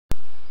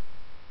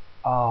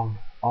Oh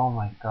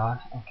my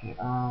gosh. Okay.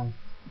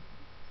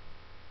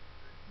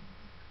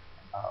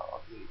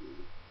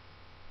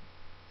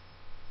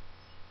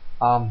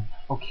 Okay.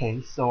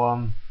 Okay.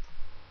 So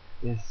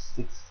it's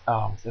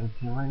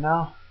 17 right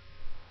now,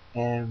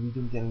 and we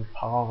don't get any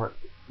power.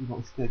 We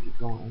don't still get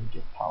going and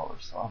get power.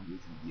 So I'm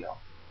using the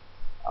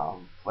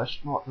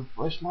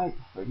flashlight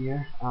right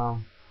here.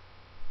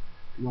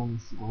 You only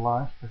see the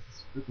light because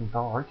it's freaking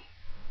dark.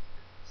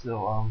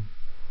 So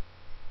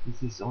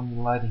this is only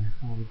lighting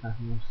we got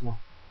here, so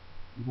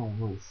you don't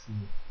really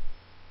see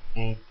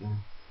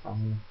anything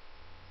from me.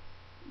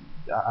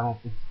 I don't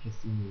think you can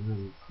see me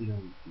really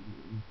clearly.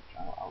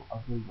 I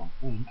really don't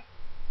think.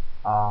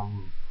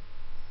 Um,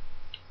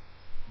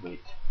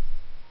 wait.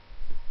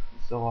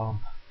 So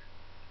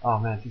oh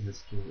man, this is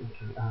scary.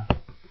 Okay.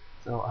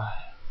 So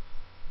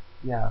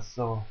yeah.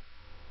 So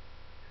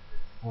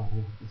yeah,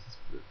 this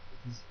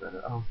is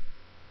better.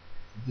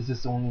 This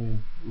is only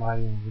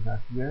lighting we got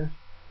here.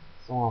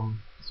 So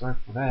sorry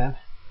for that.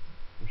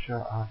 For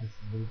sure. This is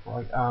really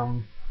bright.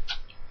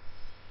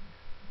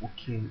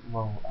 Okay.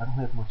 Well, I don't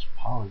have much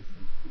power.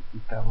 We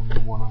got only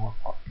 1 hour,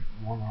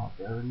 1 hour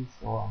battery.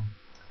 So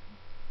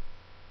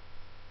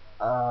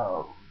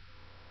uh,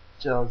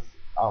 just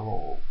I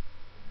will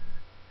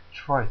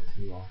try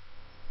to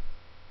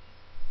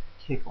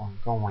keep on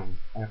going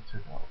after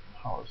the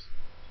power is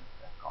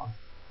back on.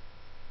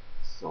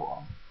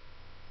 So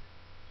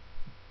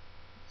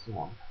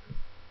so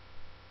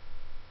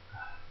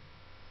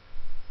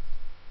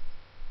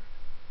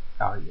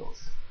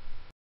adios.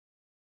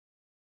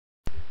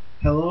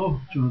 Hello,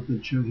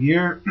 Jonathan Chu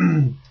here.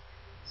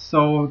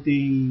 So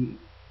the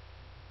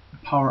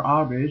power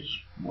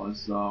outage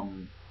was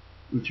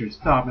which is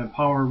stopped and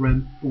power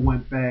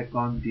went back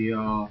on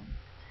the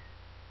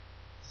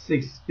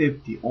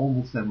 6:50,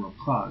 almost 7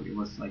 o'clock. It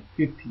was like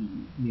 50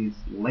 minutes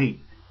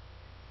late.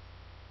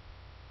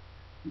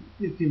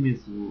 50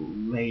 minutes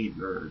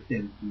later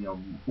than the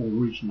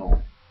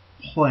original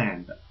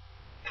planned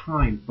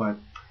time, but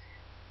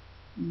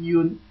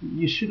you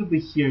should be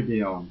hear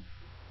the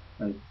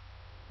like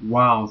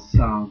wow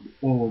sound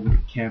all over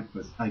the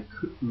campus. I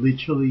could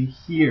literally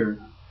hear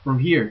from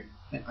here.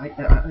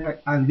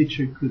 I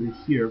literally could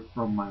hear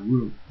from my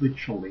room,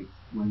 literally,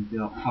 when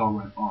the power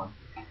went on.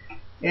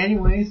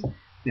 Anyways,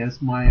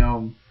 that's my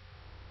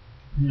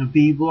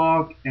B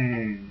vlog,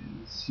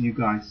 and see you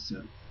guys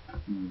soon.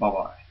 Bye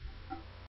bye.